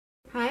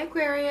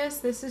Aquarius,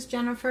 this is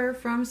Jennifer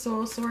from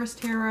Soul Source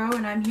Tarot,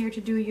 and I'm here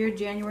to do your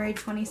January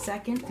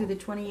 22nd through the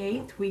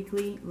 28th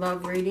weekly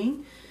love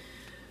reading.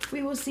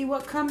 We will see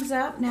what comes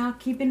up. Now,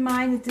 keep in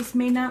mind that this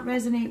may not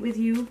resonate with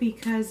you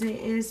because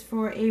it is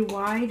for a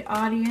wide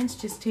audience.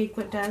 Just take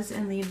what does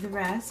and leave the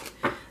rest.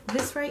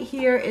 This right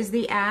here is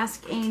the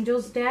Ask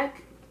Angels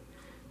deck.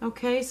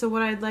 Okay, so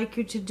what I'd like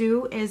you to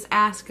do is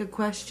ask a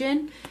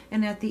question,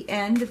 and at the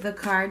end, the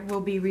card will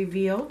be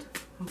revealed.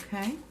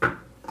 Okay?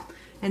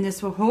 And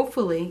this will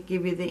hopefully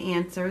give you the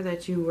answer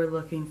that you were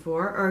looking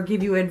for, or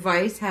give you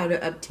advice how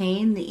to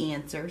obtain the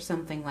answer,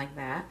 something like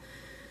that.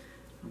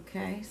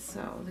 Okay,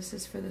 so this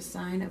is for the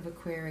sign of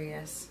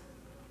Aquarius.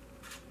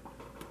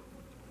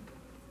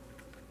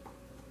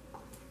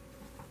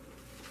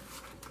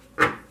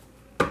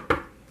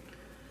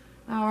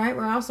 Alright,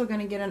 we're also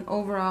going to get an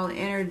overall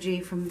energy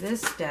from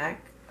this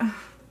deck.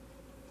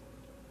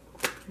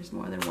 There's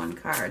more than one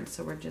card,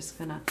 so we're just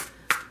going to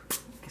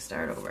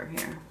start over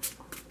here.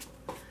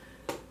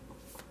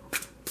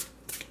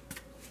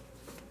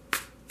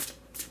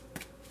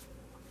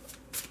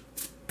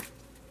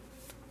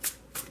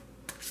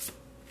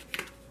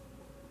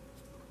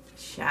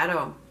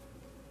 Shadow.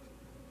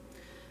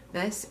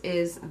 This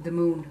is the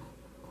moon,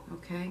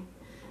 okay?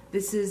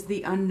 This is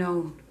the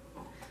unknown.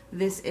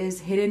 This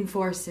is hidden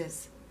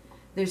forces.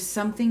 There's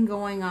something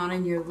going on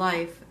in your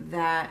life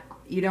that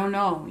you don't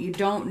know. You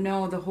don't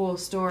know the whole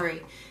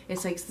story.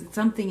 It's like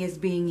something is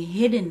being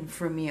hidden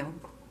from you,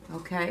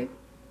 okay?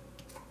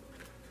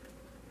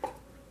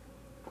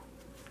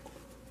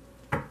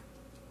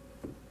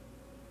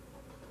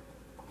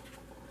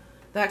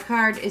 That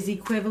card is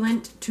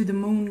equivalent to the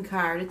moon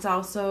card. It's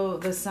also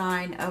the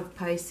sign of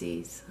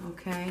Pisces,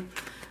 okay?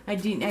 I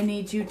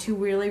need you to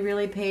really,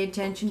 really pay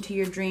attention to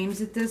your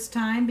dreams at this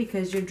time,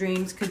 because your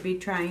dreams could be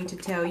trying to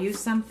tell you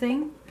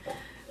something.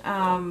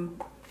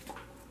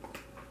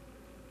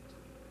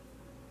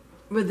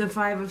 With the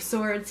Five of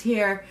Swords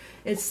here,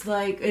 it's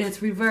like, and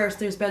it's reversed.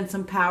 There's been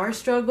some power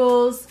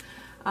struggles.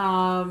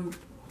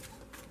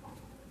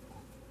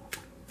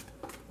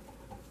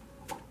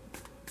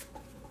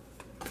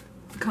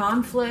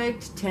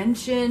 Conflict,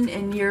 tension,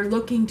 and you're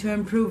looking to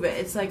improve it.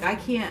 It's like, I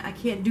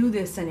can't do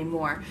this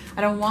anymore.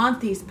 I don't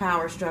want these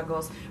power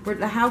struggles.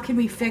 How can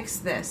we fix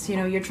this? You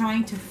know, you're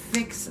trying to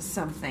fix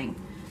something.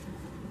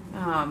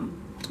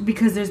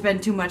 Because there's been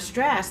too much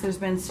stress. There's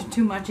been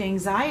too much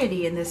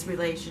anxiety in this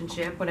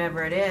relationship,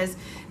 whatever it is.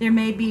 There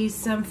may be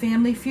some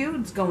family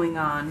feuds going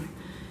on.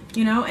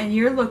 You know, and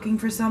you're looking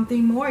for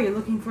something more. You're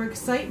looking for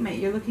excitement.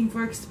 You're looking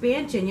for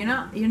expansion. You're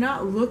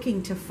not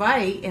looking to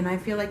fight. And I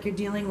feel like you're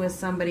dealing with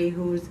somebody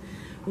who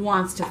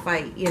wants to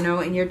fight. You know,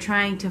 and you're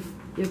trying to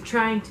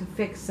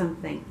fix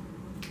something.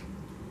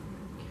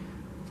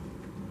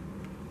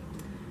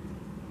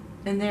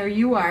 And there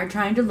you are,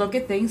 trying to look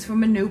at things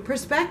from a new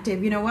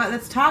perspective. You know what?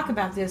 Let's talk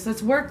about this.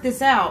 Let's work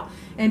this out.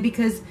 And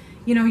because,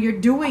 you know, you're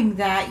doing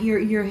that,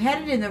 you're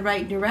headed in the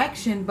right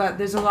direction, but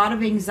there's a lot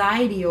of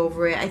anxiety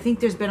over it. I think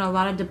there's been a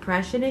lot of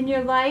depression in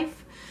your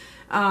life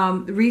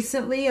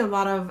recently, a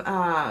lot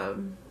of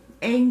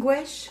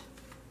anguish.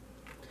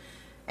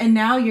 And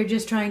now you're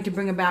just trying to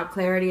bring about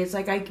clarity. It's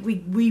like,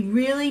 we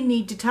really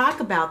need to talk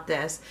about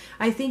this.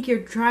 I think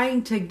you're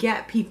trying to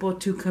get people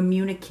to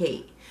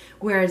communicate,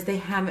 whereas they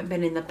haven't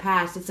been in the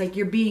past. It's like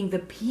you're being the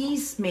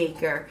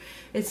peacemaker.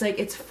 It's like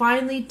it's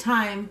finally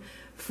time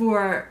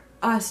for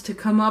us to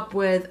come up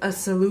with a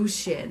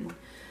solution,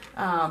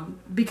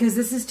 because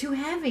this is too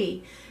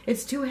heavy.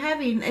 It's too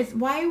heavy.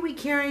 Why are we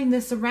carrying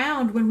this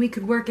around when we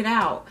could work it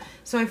out?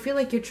 So I feel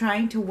like you're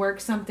trying to work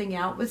something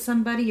out with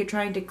somebody. You're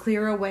trying to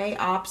clear away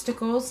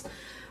obstacles.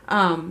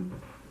 Hold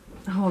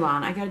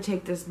on, I gotta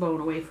take this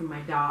bone away from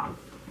my dog.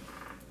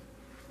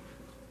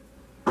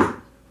 I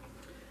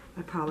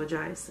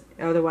apologize.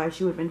 Otherwise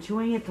she would have been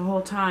chewing it the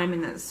whole time,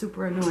 and that's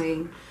super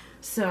annoying.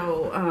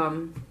 So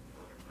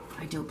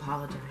I do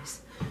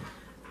apologize.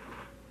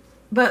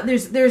 But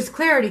there's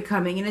clarity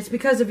coming, and it's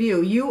because of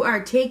you. You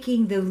are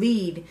taking the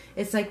lead.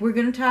 It's like, we're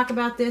going to talk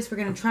about this. We're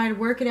going to try to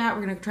work it out.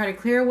 We're going to try to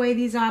clear away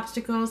these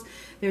obstacles.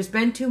 There's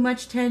been too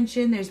much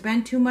tension. There's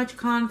been too much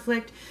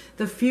conflict.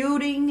 The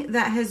feuding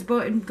that has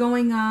been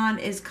going on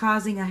is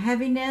causing a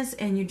heaviness,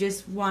 and you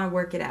just want to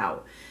work it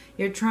out.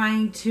 You're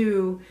trying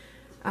to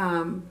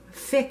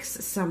fix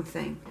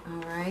something,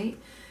 all right?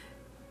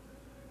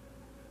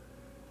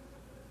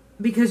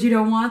 Because you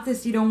don't want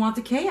this, you don't want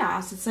the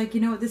chaos. It's like, you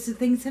know,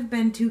 things have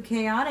been too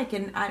chaotic,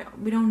 and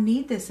we don't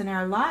need this in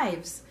our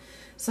lives.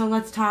 So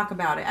let's talk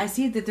about it. I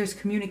see that there's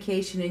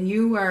communication, and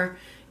you're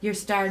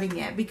starting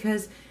it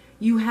because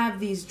you have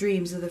these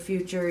dreams of the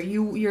future.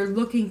 You're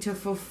looking to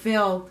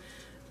fulfill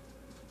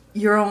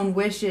your own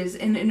wishes,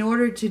 and in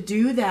order to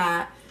do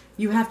that,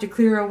 you have to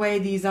clear away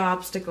these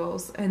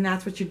obstacles, and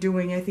that's what you're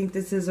doing. I think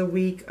this is a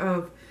week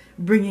of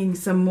bringing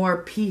some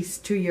more peace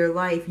to your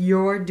life.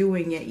 You're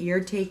doing it.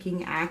 You're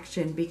taking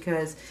action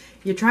because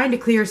you're trying to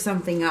clear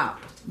something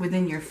up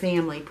within your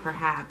family,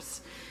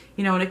 perhaps.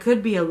 You know, and it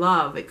could be a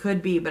love. It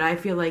could be, but I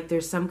feel like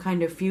there's some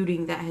kind of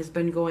feuding that has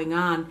been going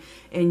on,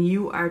 and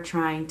you are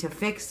trying to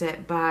fix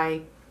it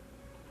by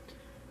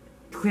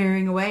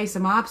clearing away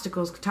some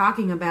obstacles,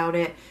 talking about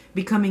it,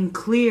 becoming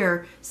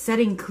clear,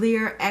 setting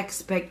clear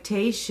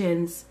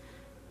expectations.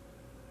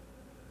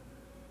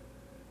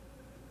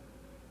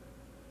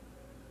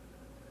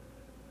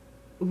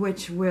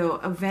 Which will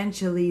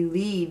eventually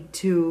lead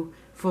to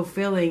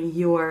fulfilling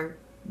your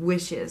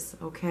wishes,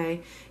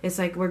 okay? It's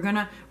like we're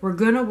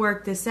gonna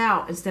work this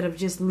out instead of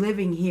just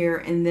living here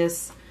in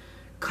this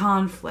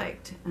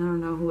conflict. I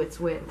don't know who it's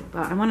with,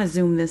 but I want to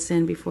zoom this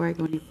in before I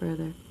go any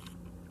further.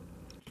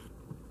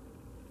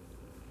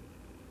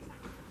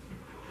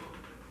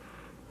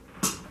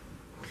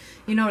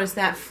 You notice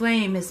that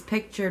flame is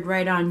pictured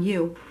right on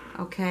you,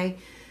 okay?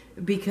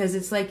 Because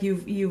it's like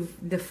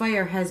the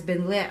fire has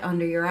been lit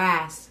under your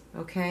ass,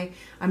 okay?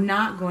 I'm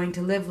not going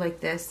to live like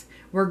this.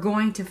 We're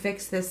going to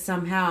fix this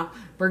somehow.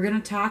 We're going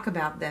to talk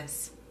about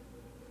this.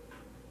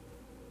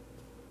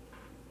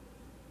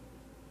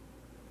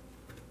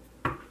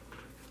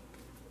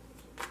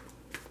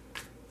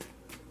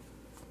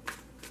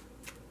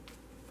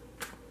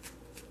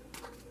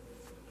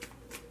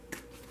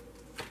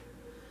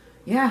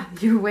 Yeah,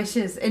 your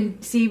wishes.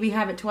 And see, we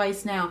have it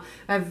twice now.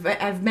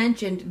 I've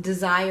mentioned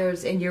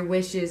desires and your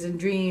wishes and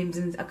dreams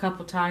and a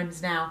couple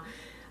times now.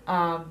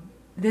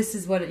 This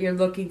is what you're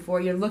looking for.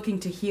 You're looking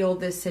to heal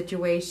this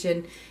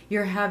situation.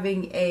 You're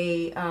having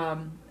a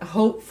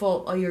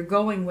hopeful, or you're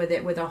going with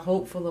it with a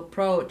hopeful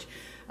approach.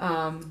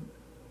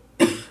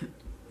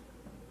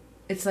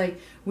 It's like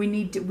we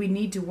need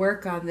to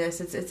work on this.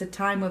 It's a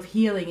time of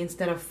healing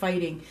instead of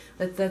fighting.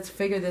 Let's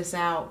figure this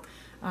out.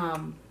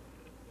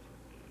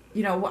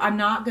 You know, I'm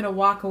not going to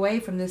walk away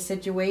from this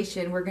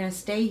situation. We're going to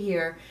stay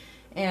here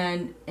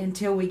and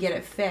until we get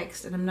it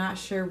fixed. And I'm not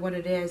sure what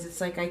it is.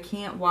 It's like I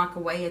can't walk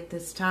away at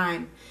this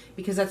time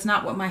because that's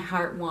not what my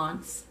heart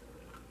wants.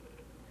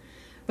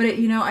 But,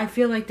 you know, I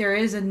feel like there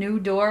is a new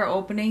door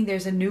opening.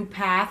 There's a new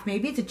path.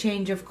 Maybe it's a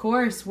change of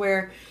course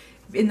where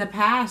in the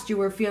past you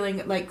were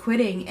feeling like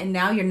quitting and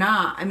now you're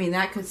not. I mean,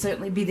 that could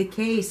certainly be the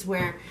case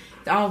where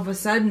all of a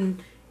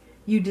sudden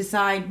you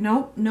decide,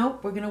 nope,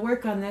 we're going to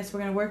work on this. We're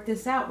going to work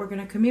this out. We're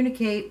going to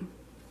communicate.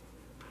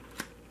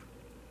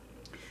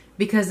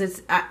 Because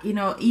it's, you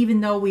know, even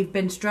though we've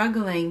been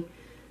struggling,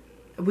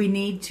 we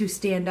need to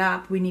stand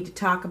up. We need to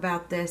talk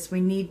about this.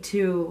 We need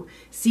to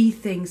see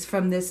things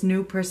from this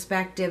new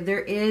perspective.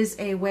 There is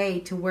a way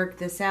to work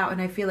this out. And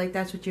I feel like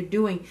that's what you're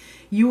doing.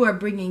 You are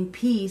bringing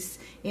peace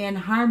and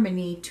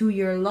harmony to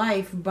your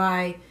life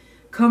by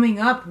coming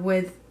up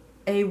with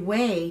a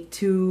way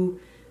to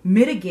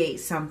mitigate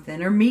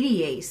something or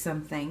mediate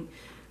something.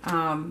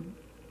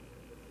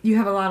 You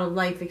have a lot of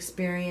life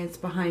experience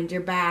behind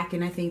your back,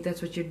 and I think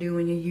that's what you're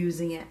doing. You're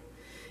using it.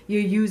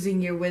 You're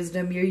using your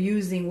wisdom. You're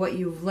using what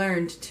you've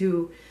learned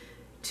to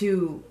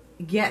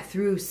get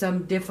through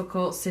some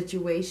difficult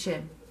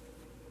situation.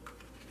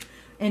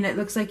 And it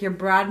looks like you're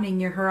broadening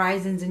your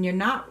horizons and you're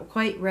not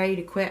quite ready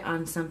to quit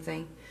on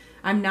something.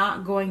 I'm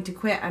not going to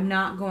quit. I'm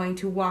not going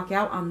to walk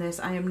out on this.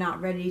 I am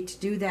not ready to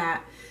do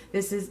that.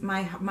 This is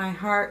my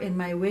heart and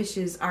my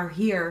wishes are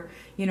here.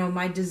 You know,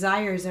 my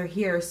desires are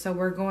here. So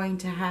we're going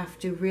to have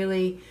to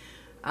really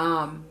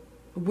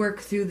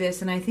work through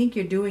this. And I think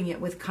you're doing it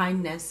with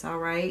kindness, all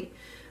right?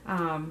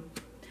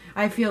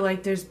 I feel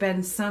like there's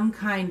been some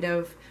kind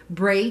of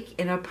break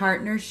in a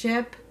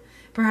partnership.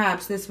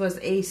 Perhaps this was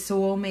a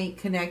soulmate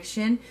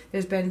connection.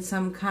 There's been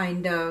some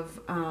kind of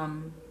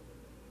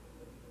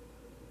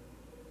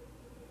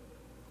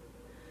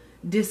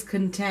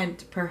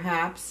discontent,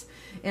 perhaps,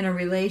 in a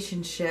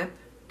relationship,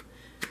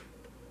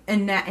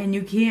 and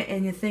you can't.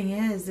 And the thing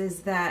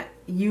is that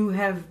you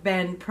have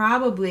been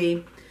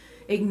probably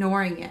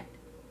ignoring it,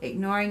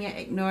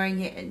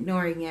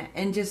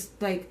 and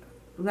just like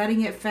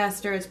letting it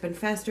fester. It's been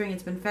festering.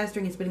 It's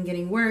been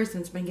getting worse,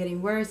 and it's been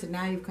getting worse. And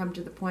now you've come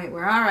to the point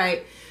where, all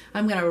right,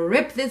 I'm gonna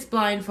rip this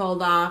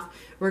blindfold off.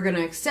 We're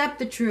gonna accept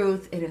the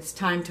truth, and it's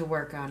time to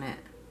work on it.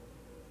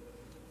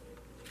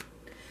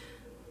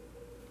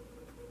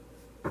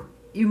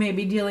 You may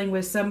be dealing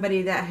with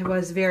somebody that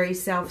was very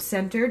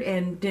self-centered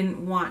and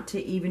didn't want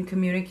to even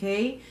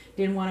communicate,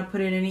 didn't want to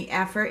put in any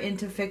effort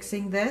into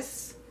fixing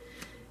this.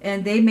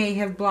 And they may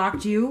have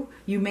blocked you.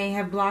 You may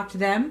have blocked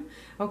them.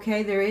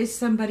 Okay, there is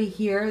somebody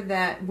here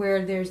that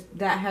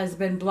has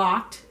been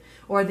blocked,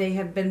 or they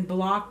have been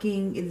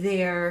blocking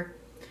their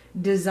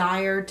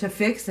desire to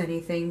fix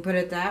anything, put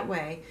it that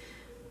way.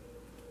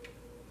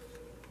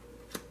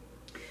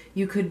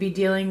 You could be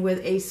dealing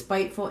with a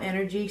spiteful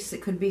energy. It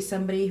could be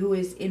somebody who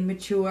is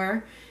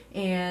immature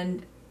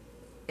and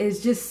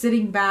is just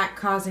sitting back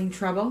causing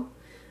trouble.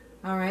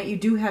 All right, you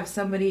do have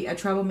somebody, a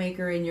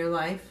troublemaker in your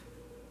life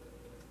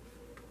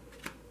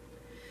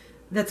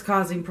that's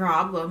causing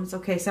problems.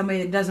 Okay,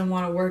 somebody that doesn't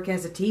want to work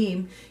as a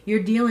team.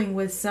 You're dealing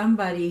with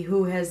somebody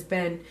who has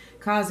been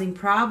causing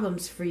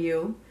problems for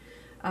you.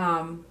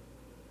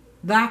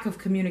 Lack of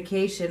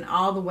communication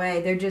all the way.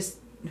 They're just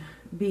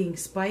being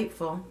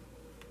spiteful.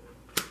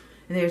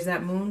 And there's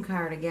that moon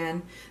card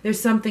again.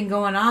 There's something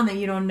going on that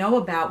you don't know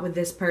about with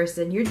this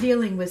person. You're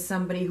dealing with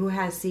somebody who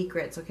has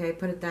secrets, okay?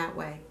 Put it that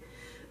way,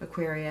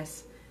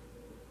 Aquarius.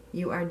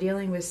 You are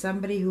dealing with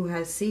somebody who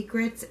has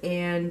secrets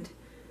and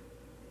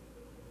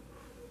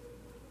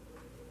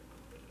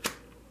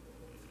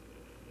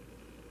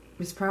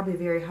is probably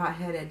very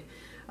hot-headed.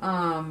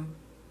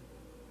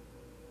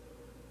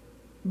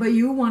 But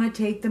you want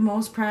to take the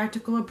most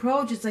practical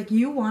approach. It's like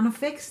you want to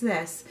fix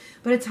this.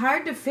 But it's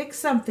hard to fix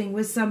something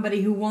with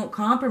somebody who won't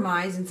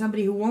compromise and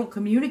somebody who won't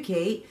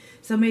communicate.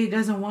 Somebody who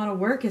doesn't want to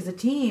work as a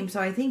team. So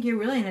I think you're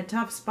really in a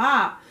tough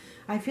spot.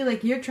 I feel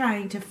like you're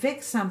trying to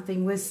fix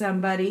something with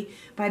somebody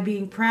by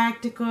being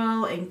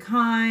practical and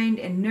kind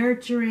and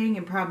nurturing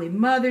and probably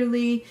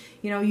motherly.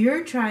 You know,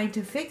 you're trying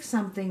to fix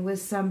something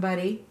with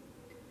somebody.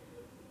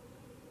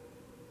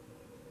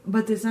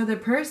 But this other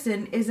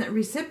person isn't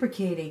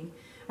reciprocating.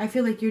 I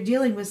feel like you're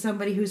dealing with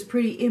somebody who's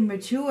pretty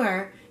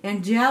immature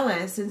and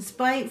jealous and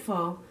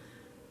spiteful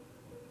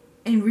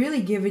and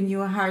really giving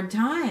you a hard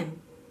time.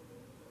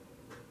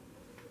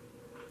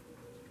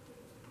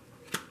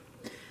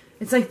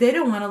 It's like they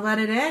don't want to let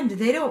it end.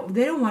 They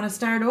don't want to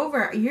start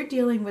over. You're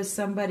dealing with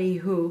somebody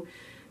who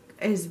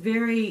is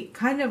very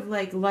kind of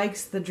like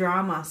likes the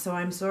drama. So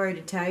I'm sorry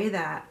to tell you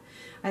that.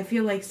 I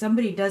feel like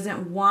somebody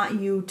doesn't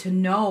want you to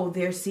know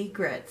their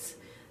secrets.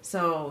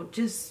 So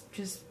just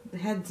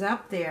heads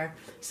up there.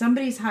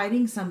 Somebody's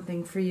hiding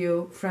something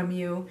from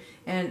you,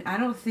 and I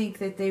don't think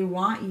that they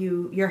want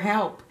your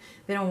help.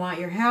 They don't want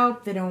your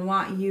help. They don't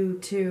want you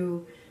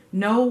to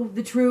know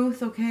the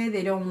truth, okay?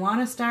 They don't want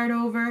to start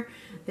over.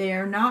 They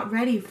are not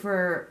ready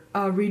for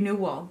a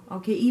renewal,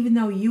 okay? Even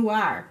though you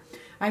are.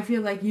 I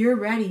feel like you're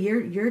ready.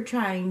 You're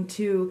trying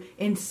to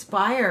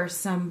inspire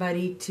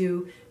somebody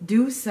to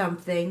do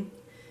something,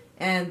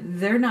 and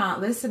they're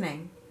not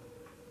listening.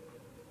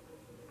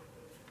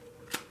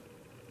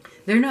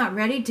 They're not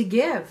ready to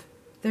give.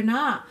 They're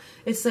not.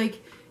 It's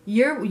like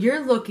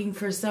you're looking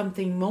for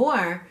something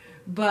more,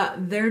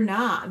 but they're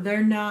not.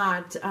 They're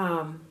not.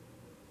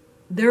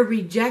 They're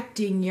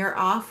rejecting your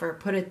offer.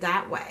 Put it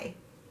that way.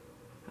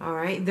 All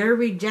right. They're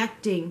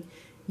rejecting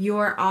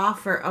your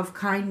offer of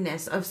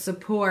kindness, of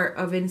support,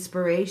 of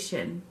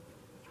inspiration,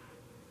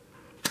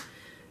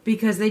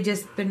 because they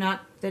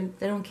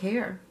don't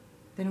care.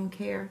 They don't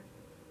care.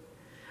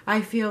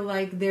 I feel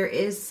like there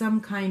is some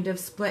kind of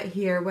split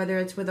here, whether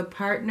it's with a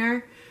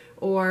partner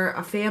or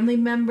a family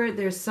member.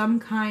 There's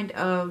some kind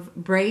of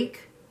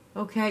break,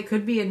 okay? It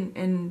could be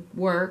in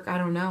work, I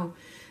don't know.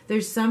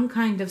 There's some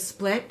kind of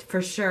split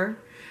for sure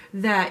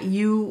that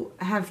you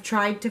have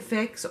tried to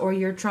fix, or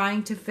you're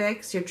trying to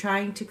fix. You're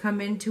trying to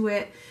come into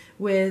it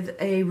with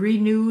a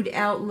renewed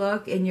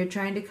outlook, and you're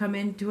trying to come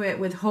into it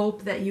with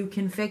hope that you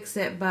can fix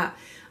it. But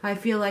I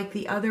feel like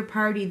the other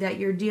party that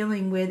you're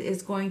dealing with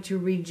is going to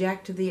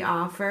reject the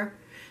offer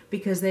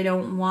because they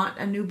don't want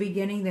a new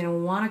beginning. They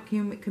don't want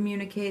to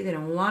communicate. They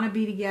don't want to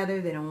be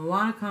together. They don't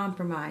want to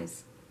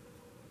compromise.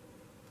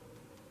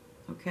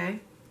 Okay?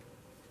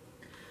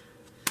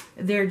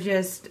 They're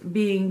just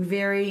being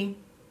very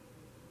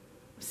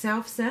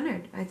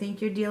self-centered. I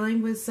think you're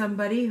dealing with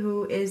somebody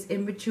who is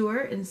immature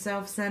and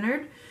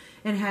self-centered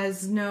and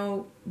has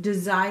no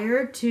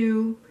desire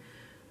to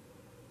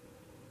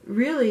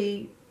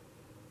really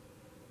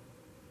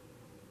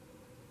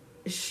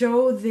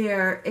show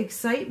their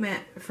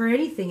excitement for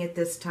anything at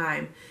this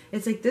time.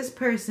 It's like this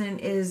person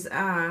is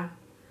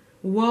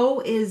woe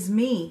is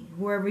me,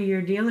 whoever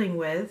you're dealing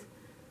with.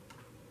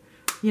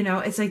 You know,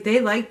 it's like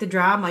they like the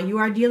drama. You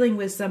are dealing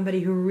with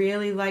somebody who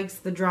really likes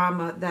the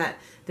drama that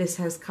this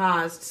has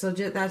caused. So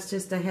that's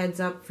just a heads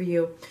up for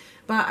you.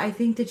 But I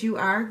think that you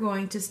are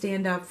going to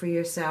stand up for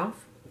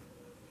yourself,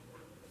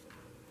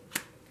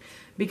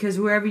 because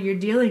whoever you're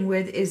dealing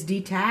with is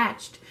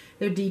detached.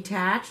 They're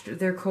detached.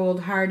 They're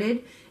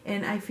cold-hearted.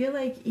 And I feel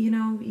like, you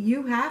know,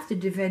 you have to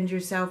defend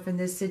yourself in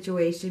this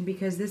situation,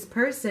 because this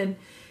person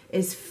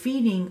is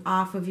feeding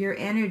off of your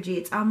energy.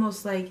 It's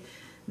almost like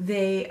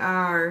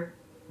they're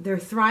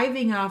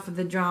thriving off of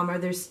the drama.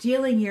 They're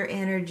stealing your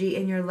energy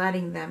and you're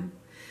letting them.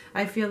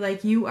 I feel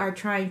like you are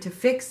trying to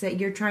fix it.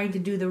 You're trying to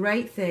do the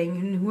right thing.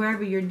 And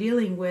whoever you're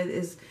dealing with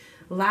is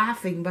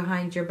laughing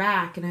behind your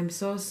back. And I'm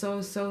so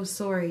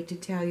sorry to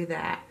tell you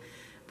that.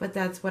 But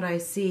that's what I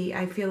see.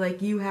 I feel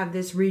like you have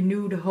this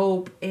renewed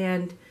hope,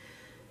 and,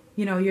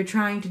 you know, you're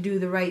trying to do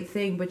the right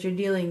thing, but you're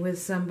dealing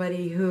with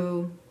somebody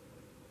who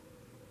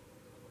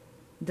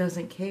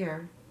doesn't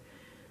care.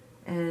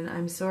 And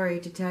I'm sorry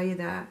to tell you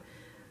that.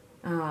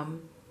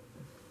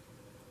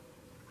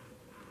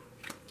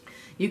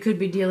 You could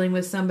be dealing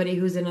with somebody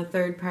who's in a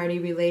third-party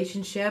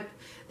relationship.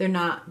 They're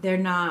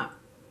not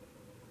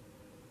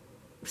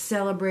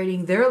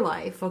celebrating their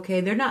life,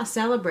 okay? They're not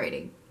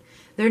celebrating.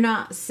 They're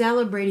not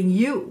celebrating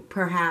you,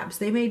 perhaps.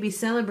 They may be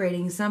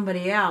celebrating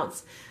somebody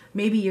else.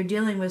 Maybe you're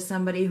dealing with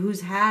somebody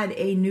who's had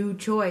a new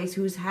choice,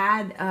 who's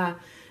had a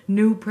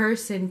new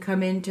person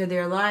come into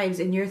their lives,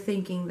 and you're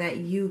thinking that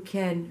you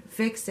can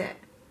fix it.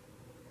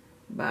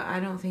 But I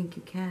don't think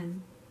you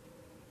can.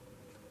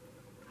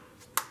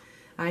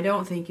 I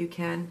don't think you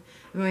can.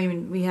 I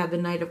mean, we have the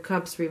Knight of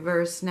Cups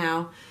reversed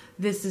now.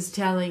 This is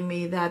telling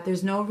me that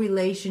there's no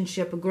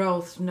relationship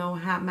growth, no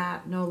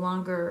matter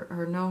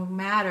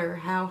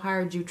how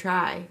hard you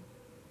try.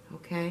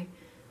 okay?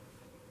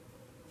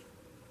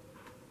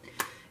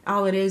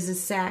 All it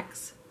is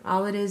sex.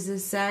 All it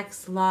is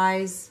sex,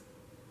 lies.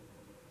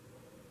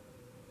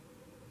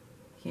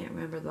 Can't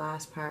remember the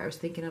last part. I was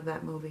thinking of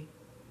that movie.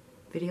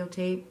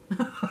 Videotape?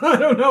 I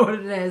don't know what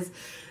it is.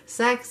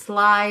 Sex,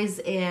 lies,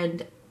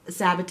 and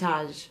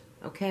sabotage,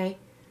 okay?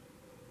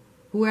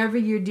 Whoever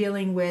you're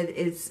dealing with,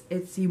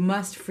 it's you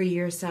must free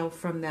yourself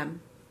from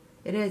them.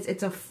 It is.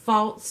 It's a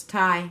false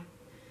tie.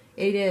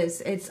 It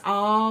is. It's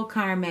all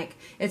karmic.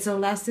 It's a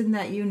lesson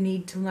that you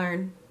need to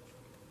learn.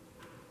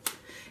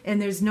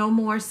 And there's no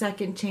more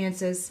second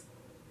chances.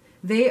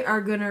 They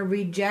are going to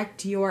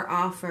reject your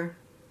offer,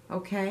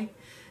 okay?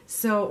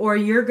 So, or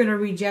you're going to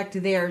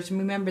reject theirs.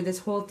 Remember, this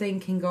whole thing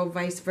can go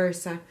vice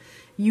versa.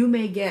 You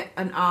may get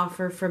an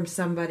offer from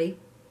somebody,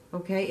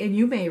 okay, and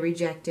you may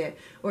reject it.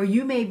 Or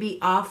you may be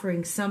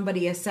offering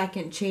somebody a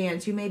second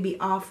chance. You may be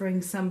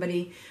offering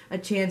somebody a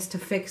chance to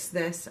fix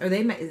this. Or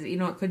they may, you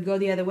know, it could go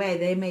the other way.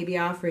 They may be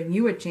offering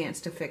you a chance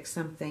to fix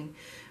something.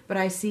 But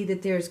I see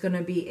that there's going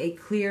to be a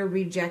clear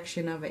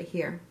rejection of it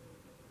here.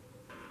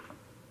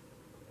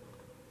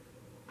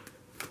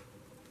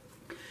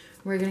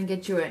 We're going to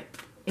get you an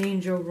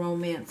angel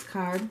romance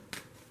card.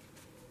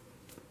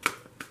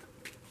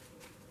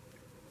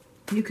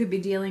 You could be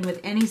dealing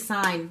with any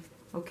sign,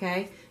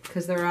 okay?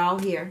 Because they're all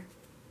here.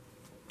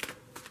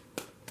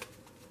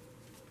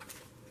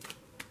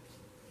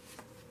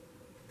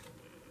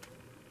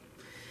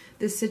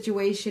 This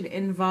situation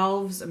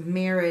involves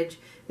marriage.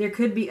 There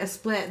could be a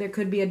split. There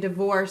could be a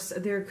divorce.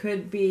 There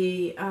could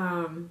be...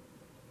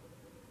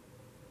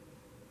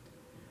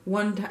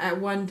 At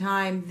one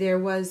time there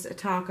was a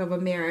talk of a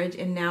marriage,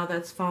 and now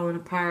that's fallen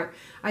apart.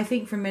 I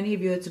think for many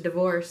of you it's a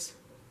divorce,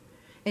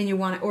 and you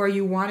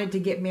wanted to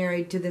get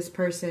married to this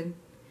person.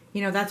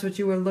 You know, that's what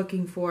you were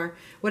looking for.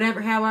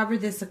 However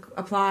this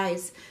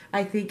applies,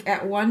 I think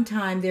at one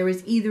time there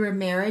was either a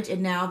marriage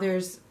and now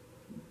there's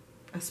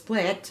a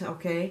split,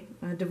 okay,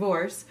 a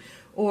divorce,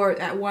 or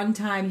at one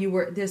time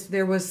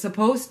there was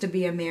supposed to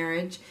be a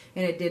marriage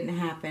and it didn't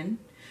happen.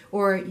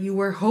 Or you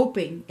were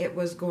hoping it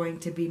was going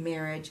to be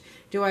marriage.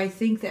 Do I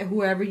think that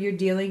whoever you're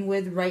dealing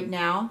with right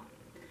now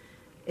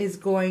is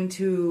going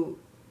to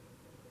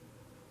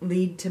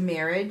lead to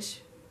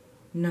marriage?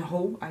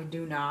 No, I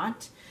do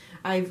not.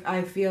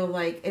 I feel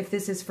like if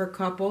this is for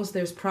couples,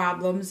 there's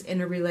problems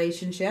in a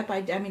relationship.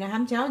 I mean,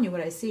 I'm telling you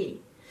what I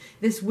see.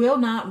 This will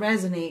not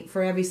resonate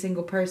for every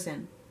single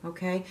person,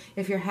 okay?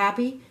 If you're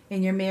happy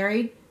and you're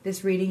married,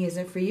 this reading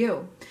isn't for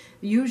you.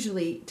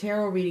 Usually,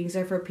 tarot readings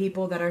are for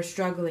people that are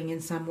struggling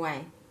in some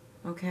way,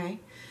 okay?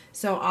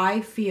 So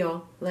I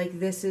feel like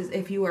this is,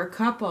 if you are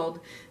coupled,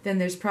 then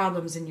there's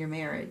problems in your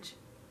marriage,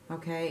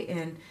 okay?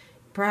 And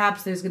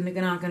perhaps there's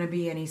not going to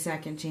be any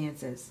second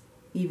chances,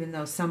 even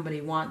though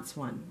somebody wants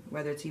one,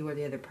 whether it's you or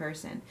the other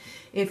person.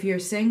 If you're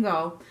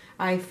single,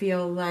 I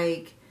feel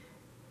like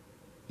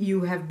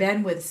you have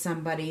been with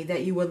somebody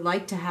that you would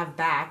like to have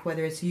back,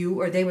 whether it's you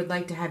or they would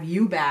like to have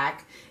you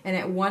back, and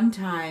at one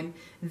time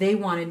they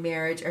wanted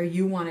marriage or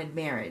you wanted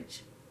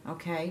marriage.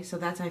 Okay? So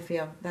that's how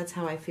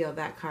I feel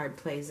that card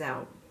plays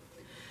out.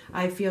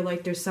 I feel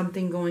like there's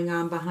something going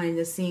on behind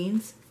the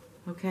scenes.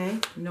 Okay?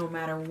 No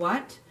matter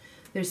what,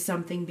 there's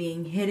something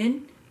being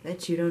hidden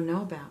that you don't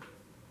know about.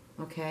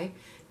 Okay?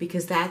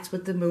 Because that's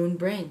what the moon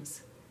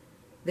brings.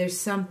 There's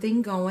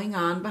something going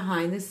on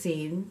behind the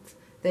scenes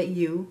that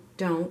you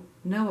don't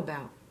know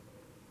about.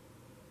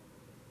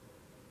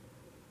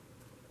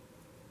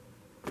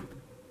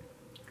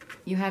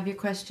 You have your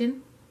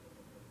question?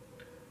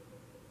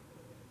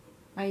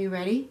 Are you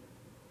ready?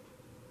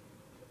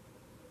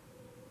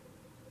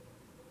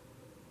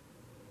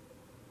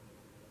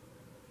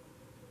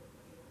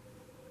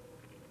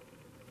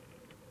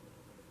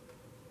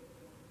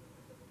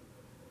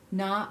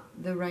 Not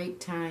the right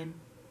time.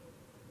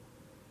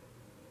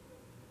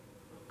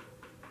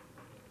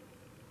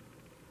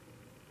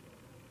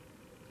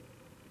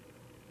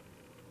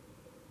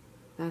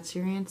 That's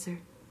your answer.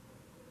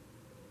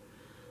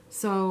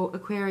 So,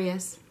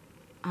 Aquarius,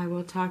 I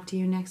will talk to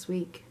you next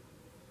week.